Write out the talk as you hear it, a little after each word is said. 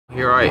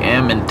Here I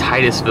am in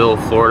Titusville,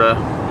 Florida.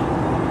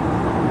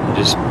 I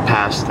just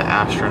passed the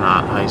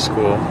astronaut high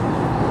school.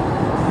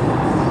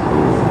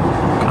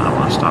 Kind of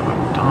want to stop at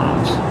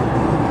McDonald's,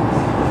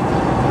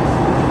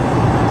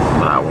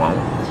 but I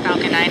won't.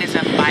 Falcon 9 is a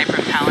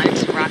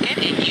bipropellant rocket.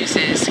 It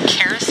uses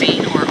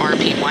kerosene, or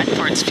RP1,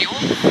 for its fuel,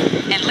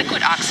 and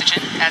liquid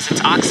oxygen as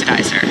its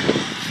oxidizer.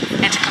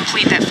 And to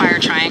complete that fire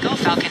triangle,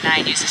 Falcon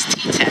 9 uses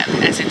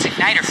T-TEB as its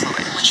igniter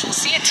fluid, which we'll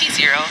see at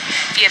T0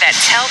 via that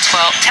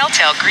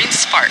telltale green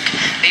spark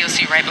that you'll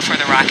see right before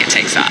the rocket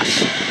takes off.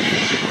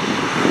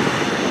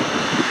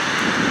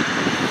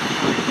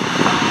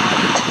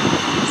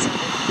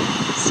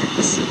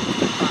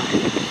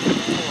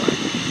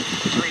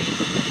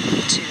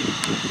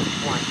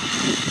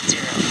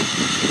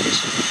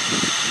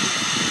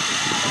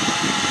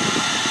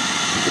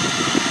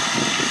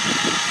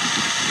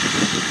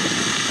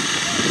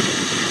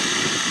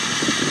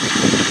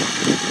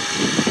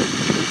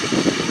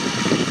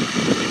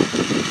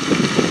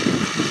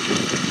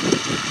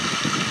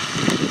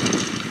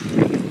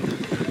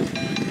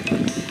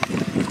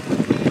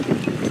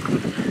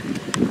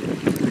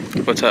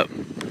 What's up?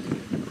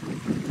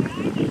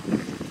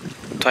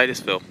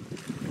 Titusville.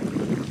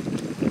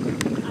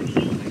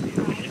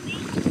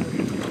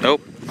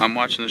 Nope, I'm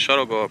watching the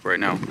shuttle go up right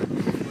now.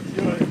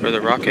 Or the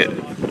rocket.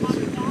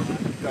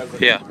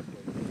 Yeah.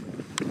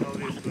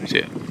 See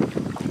ya.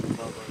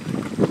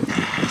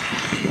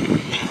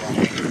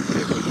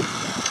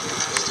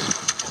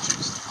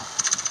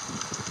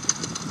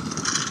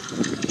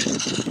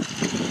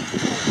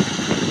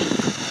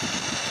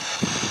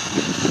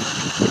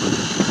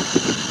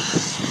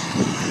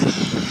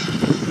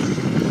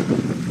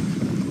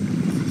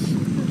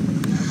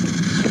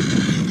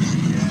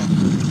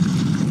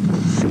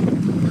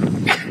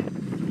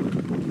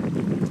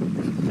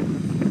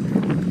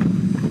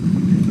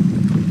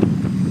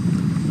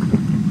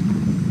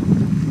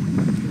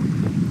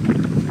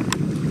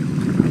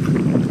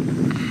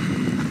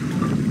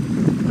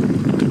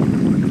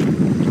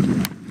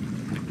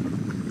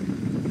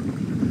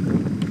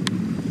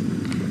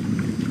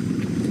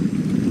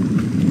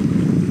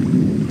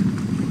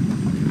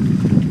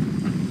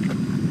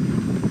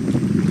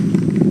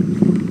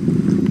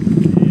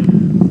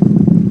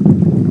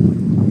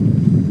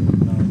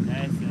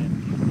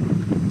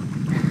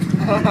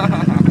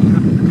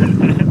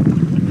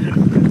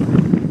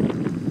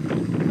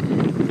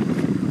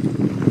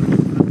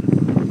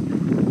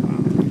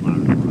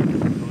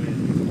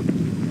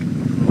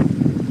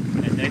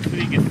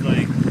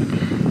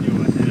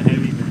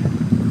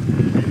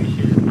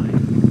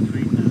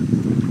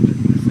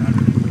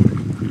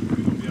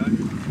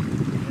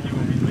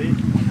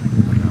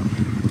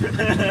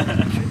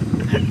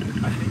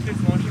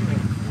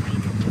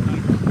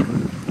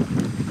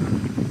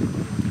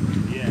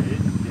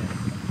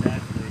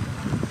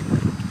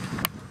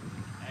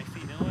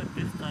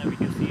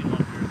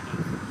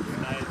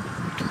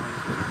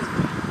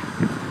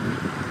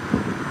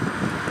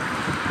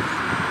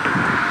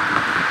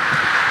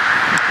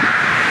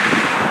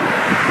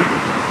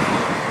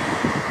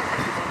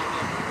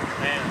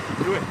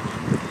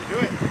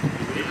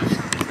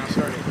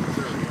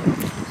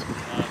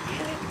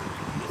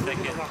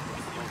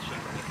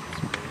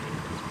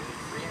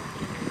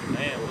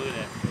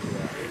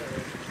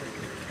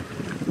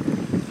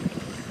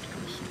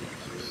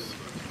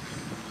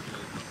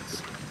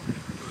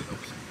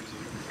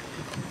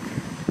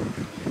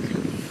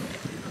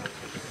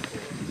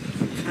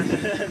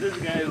 This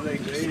guy is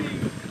like crazy.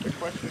 The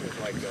question is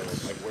like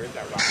where's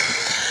that rocket?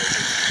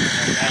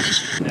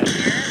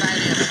 By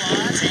the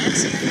applause and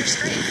cylinder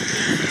straight.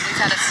 We've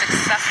had a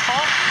successful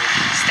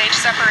stage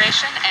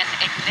separation and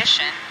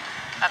ignition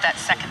of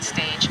that second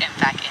stage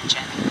IMPAC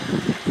engine.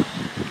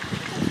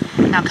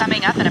 Now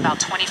coming up in about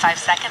 25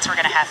 seconds, we're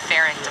going to have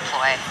fairing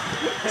deploy.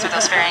 So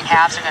those fairing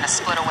halves are going to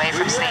split away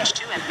from stage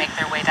 2 and make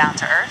their way down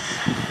to Earth.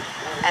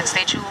 And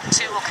stage 2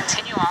 will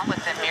continue on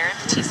with the Merah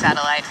Putih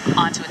satellite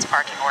onto its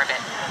parking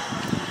orbit.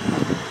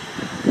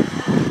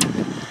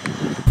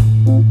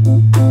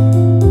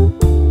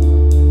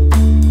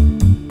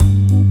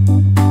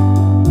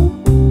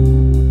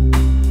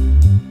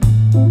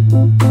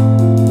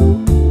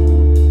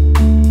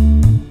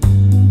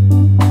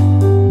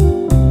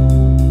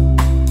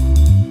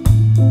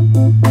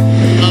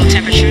 Low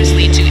temperatures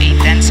lead to a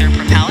denser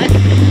propellant,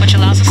 which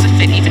allows us to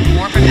fit even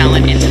more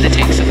propellant into the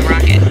tanks of the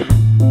rocket.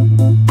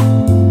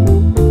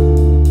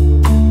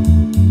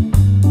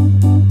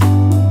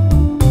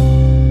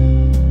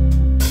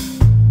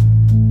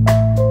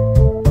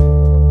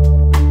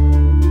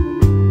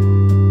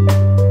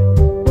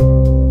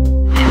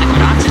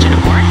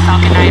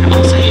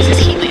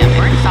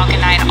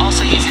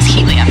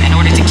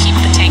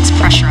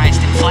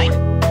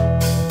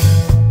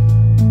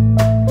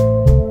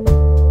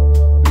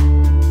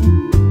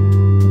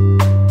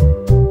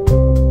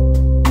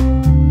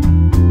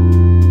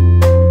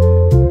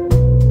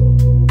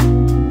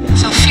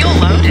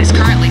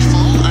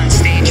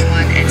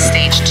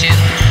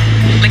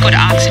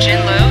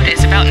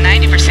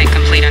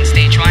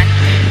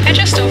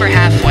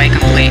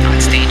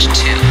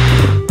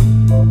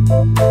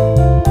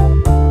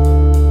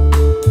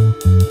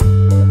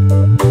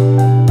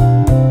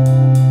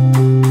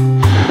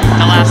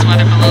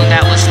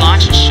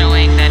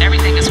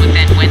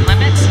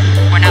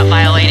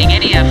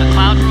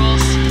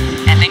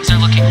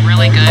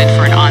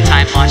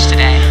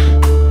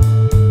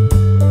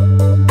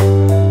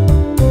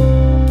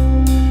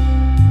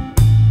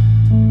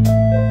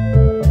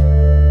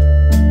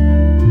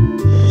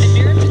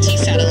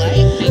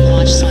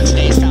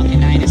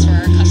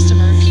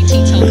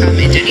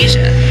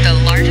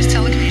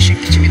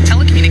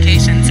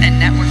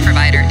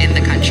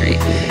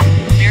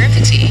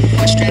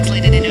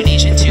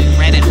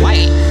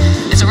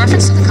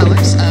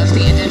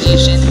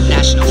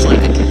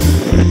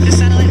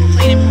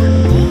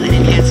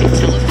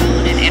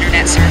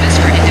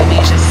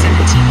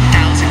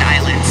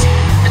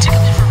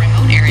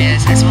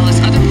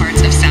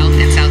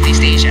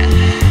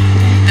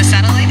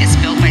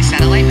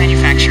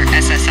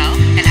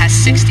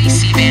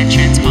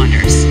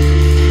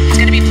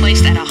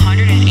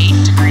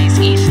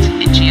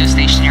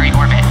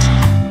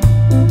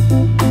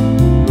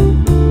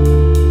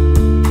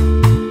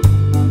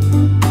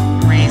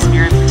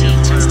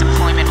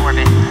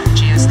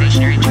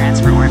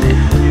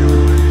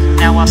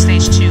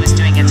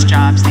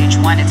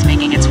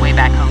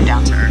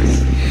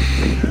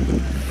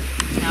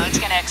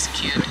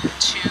 execute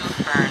 2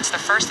 burns. The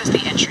first is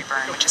the entry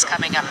burn, which is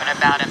coming up in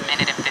about 1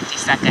 minute and 50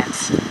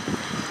 seconds.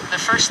 The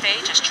first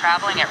stage is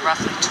traveling at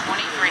roughly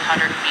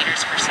 2,300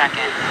 meters per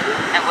second.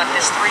 And what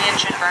this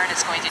 3-engine burn is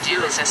going to do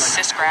is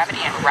assist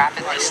gravity in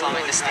rapidly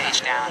slowing the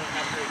stage down.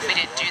 If we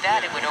didn't do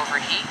that, it would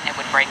overheat and it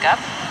would break up.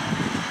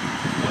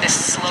 This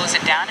slows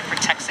it down and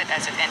protects it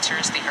as it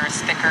enters the Earth's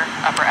thicker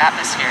upper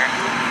atmosphere.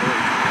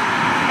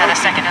 Now the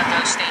second of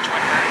those stage 1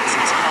 burns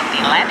is called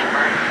the landing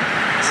burn.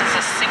 This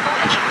is a single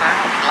engine burn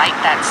where we light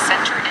that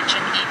center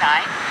engine E9,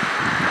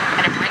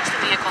 and it brings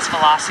the vehicle's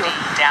velocity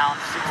down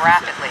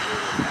rapidly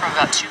from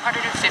about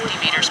 250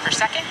 meters per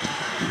second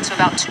to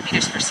about 2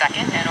 meters per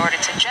second in order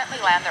to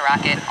gently land the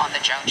rocket on the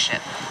Jones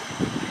ship.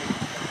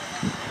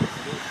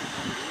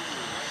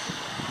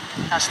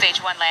 Now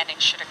stage 1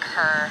 landing should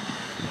occur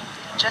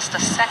just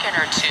a second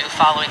or two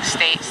following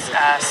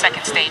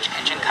second stage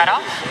engine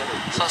cutoff.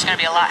 So it's going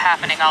to be a lot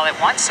happening all at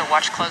once, so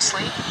watch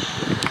closely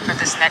for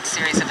this next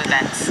series of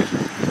events.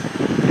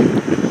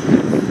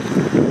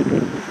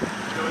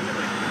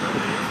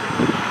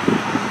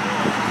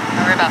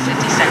 Now we're about 50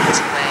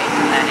 seconds away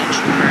from that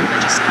entry burn, but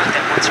just note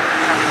that once we're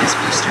recovering this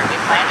booster, we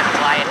plan to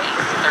fly it a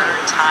 3rd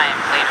time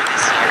later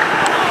this year.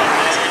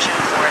 As mentioned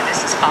before,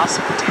 this is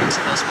possible due to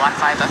those Block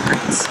 5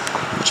 upgrades,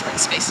 which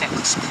brings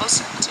SpaceX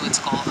closer to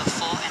its goal of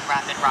full and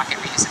rapid rocket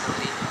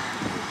reusability.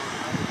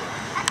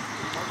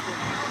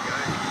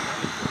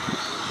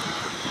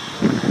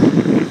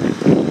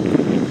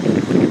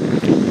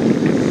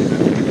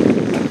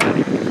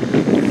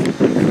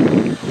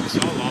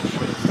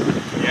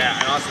 Yeah,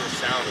 and also the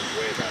sound is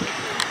way better.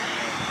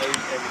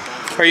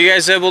 Are you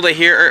guys able to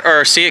hear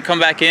or see it come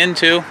back in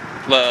too?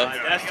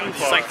 That's too far.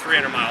 It's like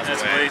 300 miles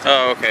away.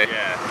 Oh, okay.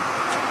 Yeah.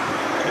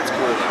 It's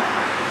cool though.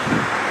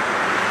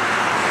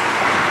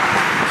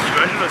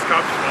 Imagine those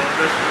cops smelling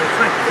this.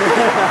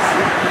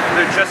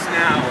 They're just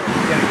now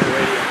getting the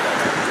radio.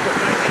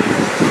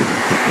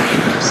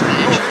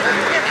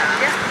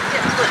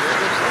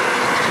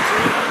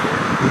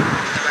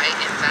 The right,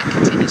 in fact,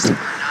 continues to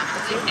burn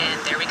nominally, and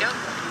there we go.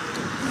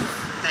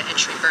 That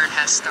entry burn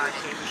has started.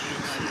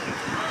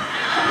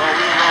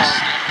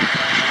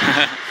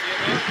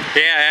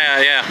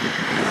 Yeah.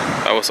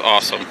 That was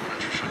awesome.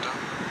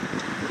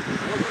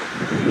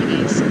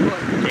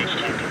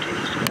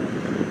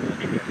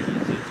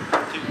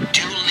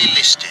 Duly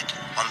listed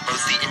on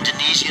both the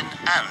Indonesian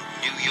and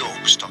New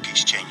York stock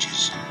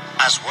exchanges.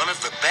 As one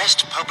of the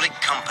best public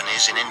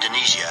companies in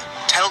Indonesia,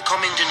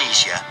 Telkom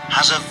Indonesia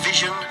has a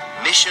vision,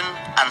 mission,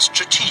 and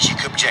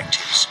strategic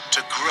objectives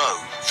to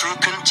grow through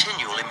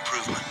continual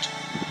improvement.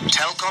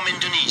 Telkom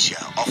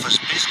Indonesia offers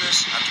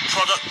business and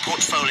product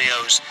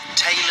portfolios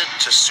tailored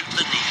to suit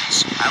the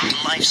needs and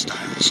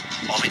lifestyles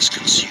of its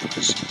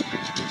consumers.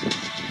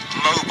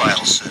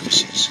 Mobile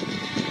services,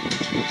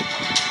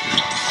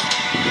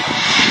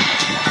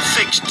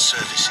 fixed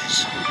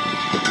services,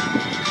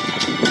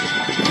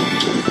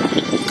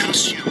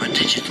 consumer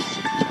digital,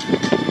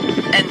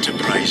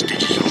 enterprise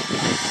digital.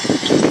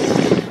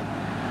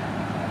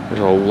 There's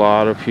a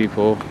lot of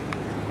people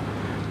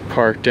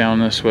parked down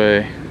this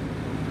way.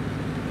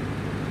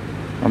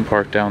 I'm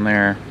parked down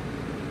there.